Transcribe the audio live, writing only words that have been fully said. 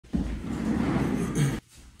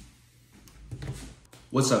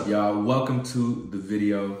What's up, y'all? Welcome to the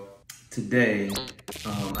video. Today,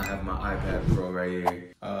 I have my iPad Pro right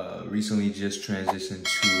here. Recently just transitioned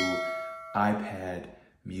to iPad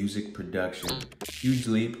music production. Huge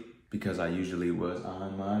leap because I usually was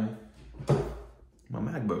on my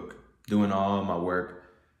MacBook doing all my work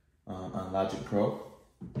on Logic Pro.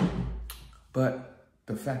 But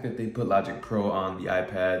the fact that they put Logic Pro on the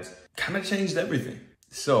iPads kind of changed everything.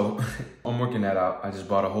 So I'm working that out. I just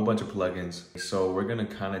bought a whole bunch of plugins. So we're gonna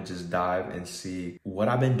kind of just dive and see what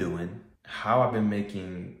I've been doing, how I've been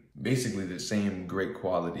making basically the same great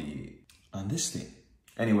quality on this thing.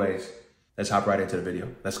 Anyways, let's hop right into the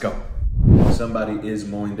video. Let's go. Somebody is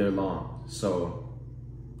mowing their lawn. So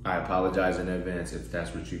I apologize in advance if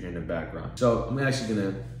that's what you hear in the background. So I'm actually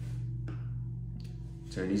gonna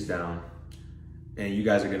turn these down and you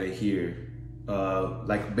guys are gonna hear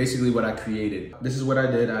like basically what I created. This is what I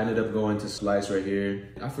did. I ended up going to Splice right here.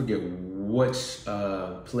 I forget which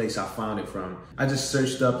place I found it from. I just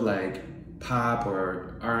searched up like pop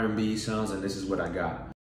or R&B sounds and this is what I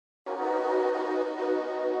got.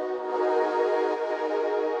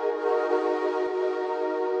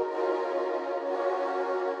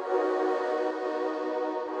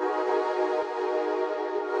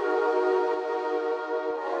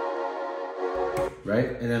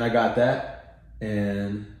 Right? And then I got that.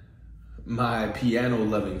 And my piano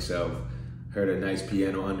loving self heard a nice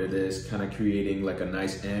piano under this, kind of creating like a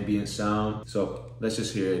nice ambient sound. So let's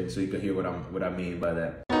just hear it so you can hear what I mean by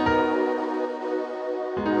that.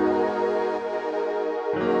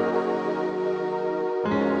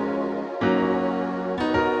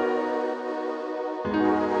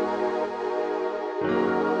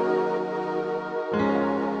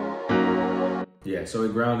 Yeah, so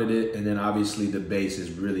it grounded it, and then obviously the bass is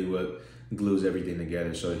really what glues everything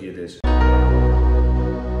together. So hear this.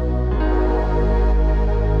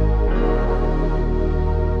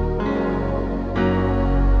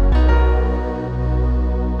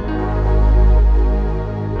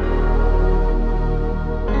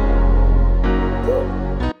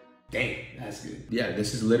 Dang, that's good. Yeah,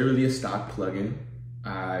 this is literally a stock plugin.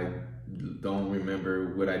 I don't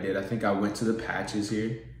remember what I did. I think I went to the patches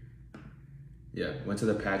here. Yeah, went to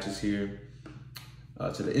the patches here.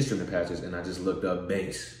 To the instrument patches, and I just looked up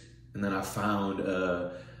bass, and then I found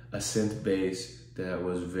a synth bass that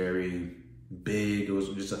was very big. It was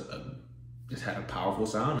just just had a powerful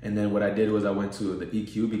sound. And then what I did was I went to the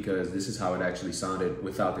EQ because this is how it actually sounded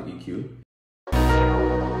without the EQ.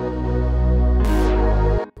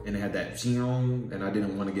 And it had that zing, and I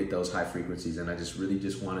didn't want to get those high frequencies, and I just really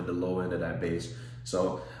just wanted the low end of that bass.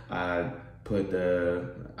 So I put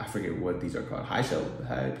I forget what these are called, high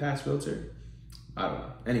pass filter. I don't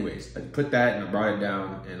know. Anyways, I put that and I brought it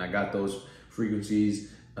down and I got those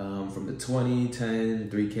frequencies from the 20, 10,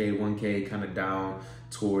 3K, 1K kind of down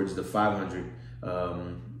towards the 500.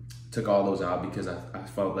 Took all those out because I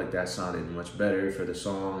felt like that sounded much better for the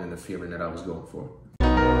song and the feeling that I was going for.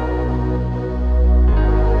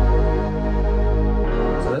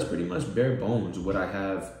 So that's pretty much bare bones what I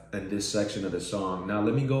have in this section of the song. Now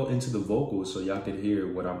let me go into the vocals so y'all can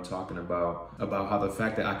hear what I'm talking about how the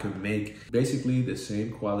fact that I can make basically the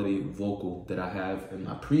same quality vocal that I have in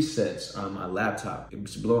my presets on my laptop.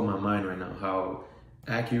 It's blowing my mind right now how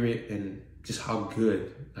accurate and just how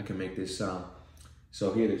good I can make this sound.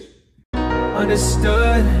 So here it is.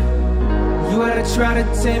 Understood. You had to try to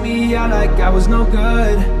take me out like I was no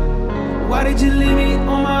good. Why did you leave me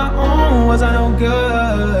on my own? Was I no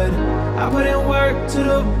good? I put in work to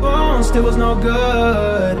the bone, still was no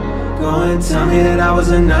good. Go and tell me that I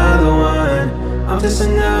was another one. I'm just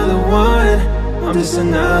another one. I'm just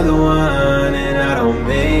another one. And I don't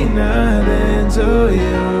mean nothing to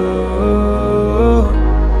you.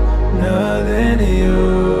 Nothing to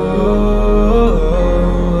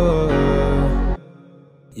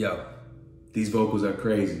you. Yo, these vocals are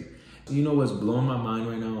crazy. You know what's blowing my mind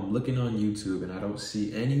right now? I'm looking on YouTube and I don't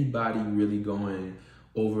see anybody really going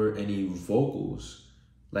over any vocals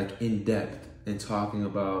like in depth and talking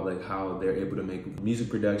about like how they're able to make music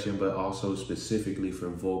production, but also specifically for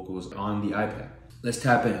vocals on the iPad. Let's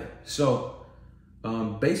tap in. So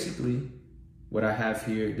basically what I have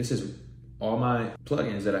here, this is all my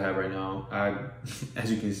plugins that I have right now.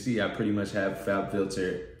 As you can see, I pretty much have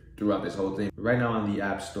FabFilter throughout this whole thing. Right now on the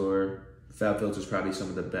App Store, FabFilter is probably some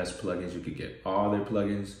of the best plugins you could get. All their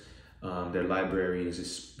plugins, their library is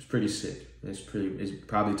just pretty sick. It's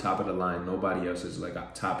probably top of the line. Nobody else is like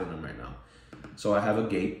topping them right now. So I have a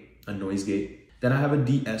gate, a noise gate. Then I have a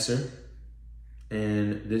de-esser,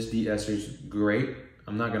 and this de-esser is great.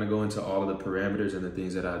 I'm not gonna go into all of the parameters and the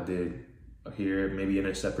things that I did here, maybe in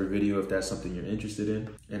a separate video if that's something you're interested in.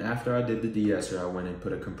 And after I did the de-esser, I went and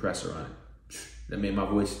put a compressor on it. That made my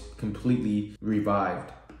voice completely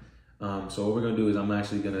revived. So what we're gonna do is I'm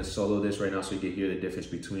actually gonna solo this right now so you can hear the difference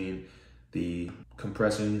between the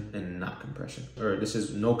compression and not compression. Or this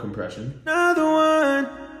is no compression. Another one,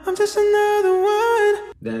 I'm just another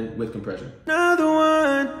one. Then with compression. Another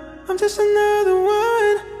one, I'm just another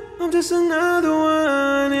one. I'm just another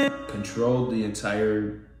one. Controlled the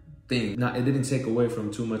entire thing. Now, it didn't take away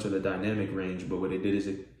from too much of the dynamic range, but what it did is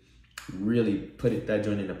it really put that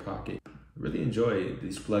joint in the pocket. Really enjoy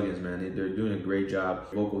these plugins, man. They're doing a great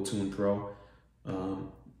job. Vocal Tune Pro.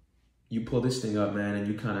 You pull this thing up, man, and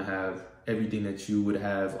you kind of have everything that you would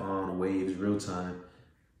have on Waves real time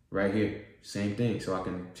right here. Same thing. So I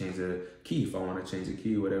can change the key if I want to change the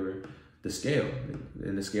key, whatever. The scale,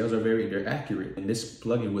 and the scales are they're accurate. And this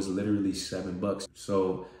plugin was literally $7.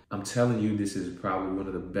 So I'm telling you, this is probably one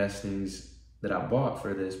of the best things that I bought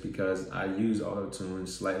for this because I use auto-tune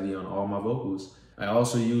slightly on all my vocals. I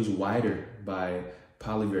also use Wider by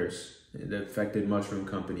Polyverse, the Affected Mushroom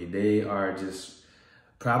Company. They are just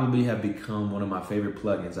probably have become one of my favorite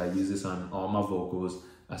plugins. I use this on all my vocals.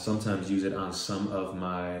 I sometimes use it on some of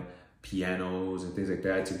my pianos and things like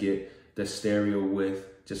that to get the stereo width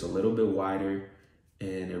just a little bit wider,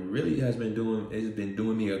 and it really has been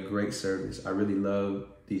doing me a great service. I really love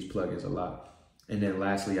these plugins a lot. And then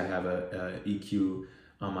lastly, I have a EQ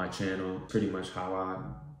on my channel, pretty much how I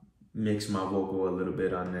mix my vocal a little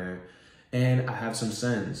bit on there. And I have some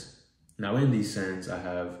sends. Now in these sends, I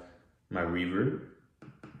have my reverb,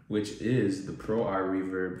 which is the Pro R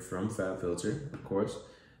reverb from FabFilter, of course.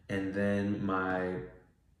 And then my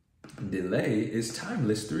delay is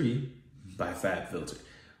Timeless 3 by FabFilter.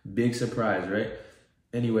 Big surprise, right?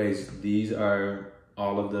 Anyways, these are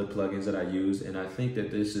all of the plugins that I use, and I think that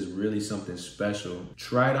this is really something special.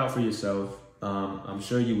 Try it out for yourself. I'm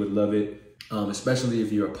sure you would love it, especially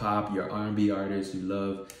if you're a pop, you're R&B artist, you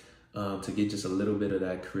love to get just a little bit of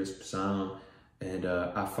that crisp sound. And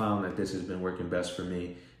I found that this has been working best for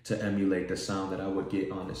me to emulate the sound that I would get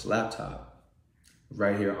on this laptop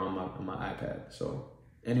right here on my iPad. So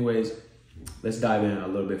anyways, let's dive in a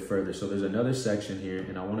little bit further. So there's another section here,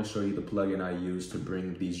 and I want to show you the plugin I use to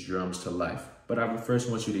bring these drums to life. But I first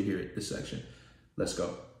want you to hear it, this section. Let's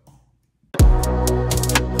go.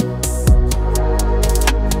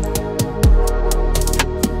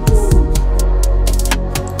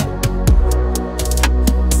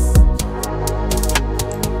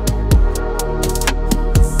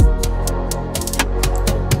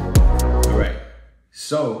 All right,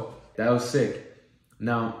 so that was sick.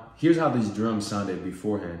 Now, here's how these drums sounded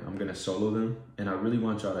beforehand. I'm gonna solo them, and I really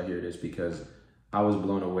want y'all to hear this because I was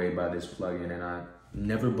blown away by this plugin, and I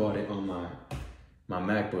never bought it on my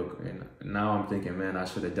MacBook. And now I'm thinking, man, I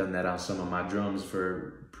should have done that on some of my drums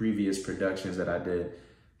for previous productions that I did.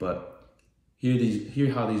 But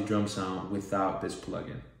hear how these drums sound without this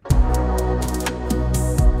plugin.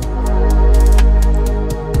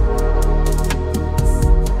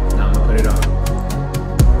 Now I'm gonna put it on.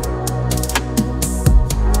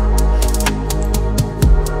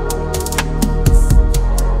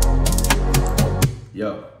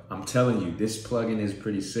 Yo, I'm telling you, this plugin is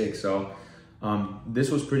pretty sick. So this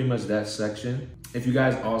was pretty much that section. If you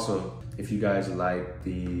guys like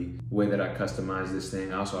the way that I customized this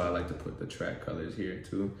thing, also I like to put the track colors here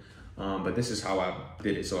too. But this is how I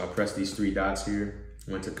did it. So I pressed these 3 dots here,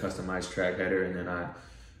 went to customize track header, and then I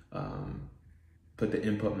put the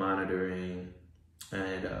input monitoring,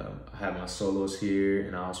 and I have my solos here,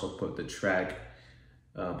 and I also put the track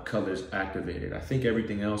colors activated. I think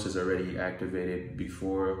everything else is already activated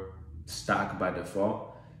before stock by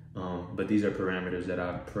default, but these are parameters that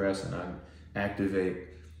I press and I activate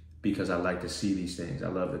because I like to see these things. I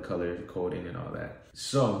love the color coding and all that.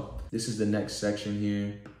 So this is the next section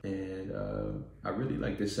here, and I really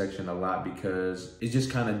like this section a lot because it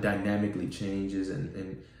just kind of dynamically changes,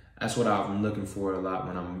 and that's what I'm looking for a lot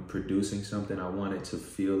when I'm producing something. I want it to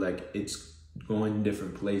feel like it's going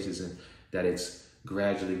different places and that it's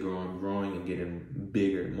gradually growing and getting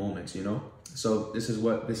bigger moments, you know? So this is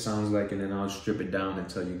what this sounds like, and then I'll strip it down and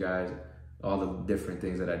tell you guys all the different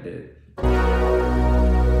things that I did.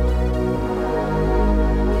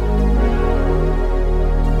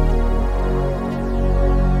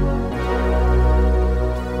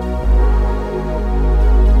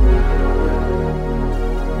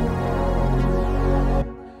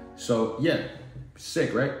 So yeah,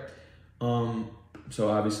 sick, right? So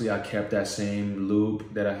obviously I kept that same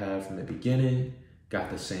loop that I had from the beginning, got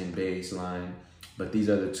the same bass line, but these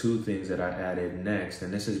are the 2 things that I added next.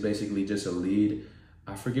 And this is basically just a lead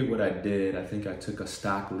I forget what I did. I think I took a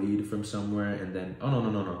stock lead from somewhere and then, oh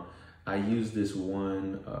no. I used this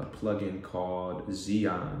one plugin called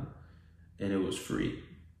Xeon, and it was free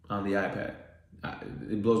on the iPad.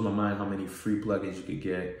 It blows my mind how many free plugins you could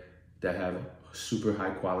get that have super high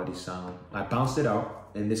quality sound. I bounced it out,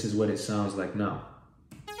 and this is what it sounds like now.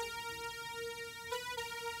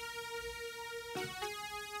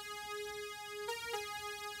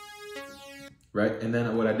 Right, and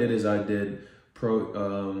then what I did is I did Pro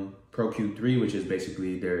Q3, which is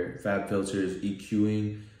basically their FabFilter's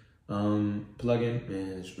EQing plugin.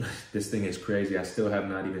 Man, this thing is crazy. I still have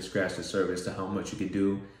not even scratched the surface to how much you could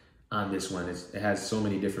do on this one. It has so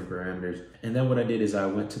many different parameters. And then what I did is I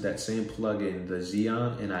went to that same plugin, the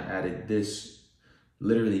Xeon, and I added this,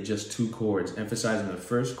 literally just 2 chords, emphasizing the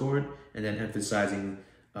first chord and then emphasizing,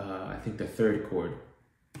 I think, the third chord.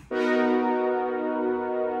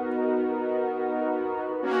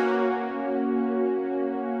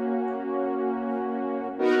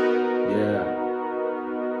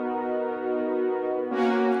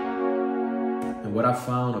 What I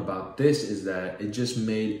found about this is that it just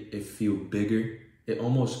made it feel bigger. It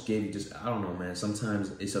almost gave you just, I don't know, man.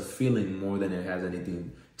 Sometimes it's a feeling more than it has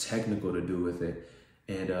anything technical to do with it.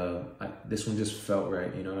 And this one just felt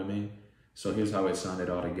right, you know what I mean? So here's how it sounded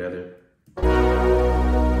all together.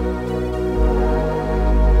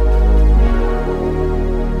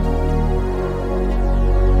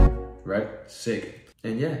 Right? Sick.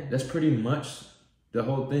 And yeah, that's pretty much the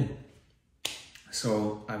whole thing.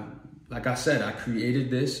 So like I said, I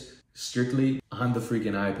created this strictly on the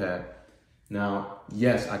freaking iPad. Now,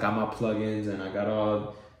 yes, I got my plugins and I got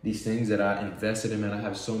all these things that I invested in, man. I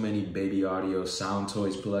have so many Baby Audio,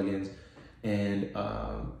 Soundtoys plugins, and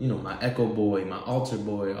you know, my Echo Boy, my Alter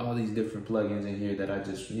Boy, all these different plugins in here that I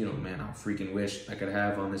just, you know, man, I freaking wish I could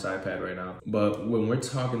have on this iPad right now. But when we're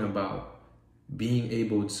talking about being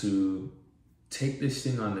able to take this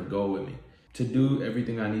thing on the go with me, to do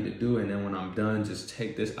everything I need to do, and then when I'm done, just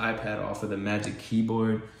take this iPad off of the Magic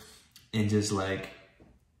Keyboard and just like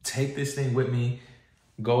take this thing with me,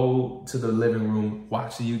 go to the living room,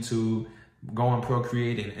 watch the YouTube, go on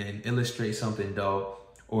Procreate and illustrate something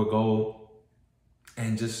dope, or go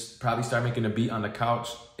and just probably start making a beat on the couch.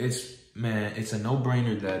 Man, it's a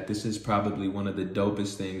no-brainer that this is probably one of the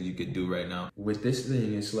dopest things you could do right now. With this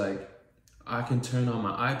thing, it's like I can turn on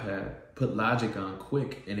my iPad, put Logic on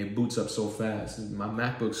quick, and it boots up so fast. My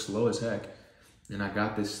MacBook's slow as heck. And I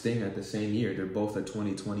got this thing at the same year. They're both the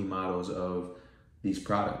 2020 models of these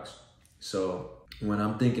products. So when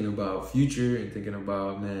I'm thinking about future and thinking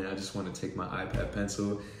about, man, I just want to take my iPad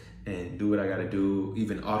pencil and do what I got to do.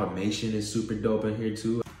 Even automation is super dope in here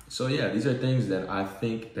too. So yeah, these are things that I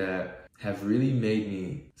think that have really made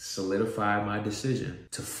me solidify my decision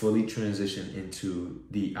to fully transition into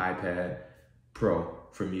the iPad Pro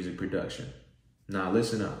for music production. Now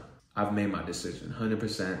listen up, I've made my decision,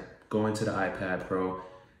 100% going to the iPad Pro.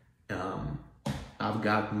 I've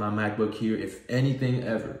got my MacBook here, if anything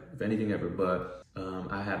ever, but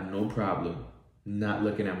I have no problem not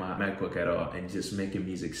looking at my MacBook at all and just making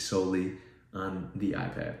music solely on the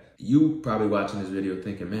iPad. You probably watching this video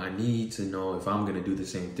thinking, man, I need to know if I'm gonna do the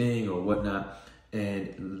same thing or whatnot.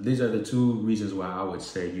 And these are the 2 reasons why I would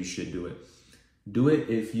say you should do it. Do it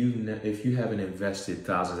if you haven't invested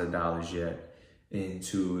thousands of dollars yet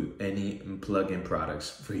into any plug-in products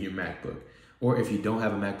for your MacBook, or if you don't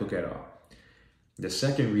have a MacBook at all. The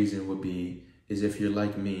second reason would be is if you're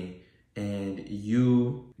like me and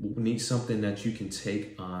you need something that you can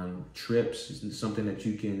take on trips, something that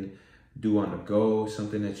you can do on the go,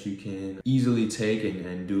 something that you can easily take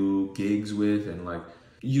and do gigs with, and like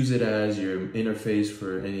use it as your interface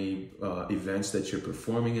for any events that you're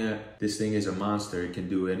performing at. This thing is a monster. It can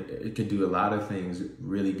do a lot of things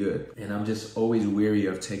really good. And I'm just always weary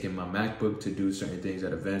of taking my MacBook to do certain things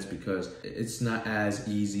at events because it's not as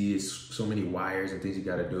easy. It's so many wires and things you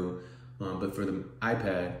gotta do. But for the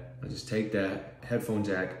iPad, I just take that headphone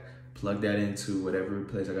jack, plug that into whatever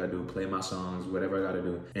place I gotta do, play my songs, whatever I gotta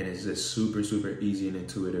do. And it's just super, super easy and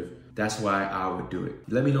intuitive. That's why I would do it.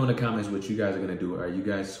 Let me know in the comments what you guys are gonna do. Are you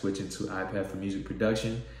guys switching to iPad for music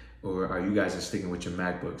production, or are you guys just sticking with your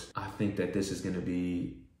MacBooks? I think that this is gonna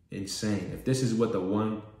be insane. If this is what the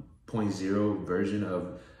 1.0 version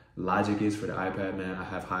of Logic is for the iPad, man, I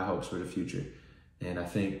have high hopes for the future. And I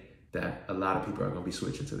think that a lot of people are gonna be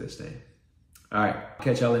switching to this thing. All right,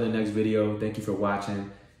 catch y'all in the next video. Thank you for watching.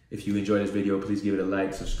 If you enjoyed this video, please give it a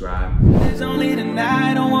like, subscribe. It's only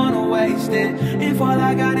tonight, I don't wanna waste it. If all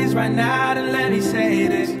I got is right now, then let me say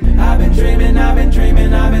this. I've been dreaming, I've been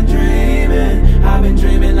dreaming, I've been dreaming. I've been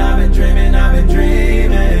dreaming, I've been dreaming, I've been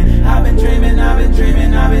dreaming. I've been dreaming, I've been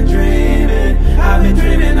dreaming, I've been dreaming. I've been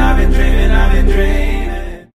dreaming, I've been dreaming, I've been dreaming.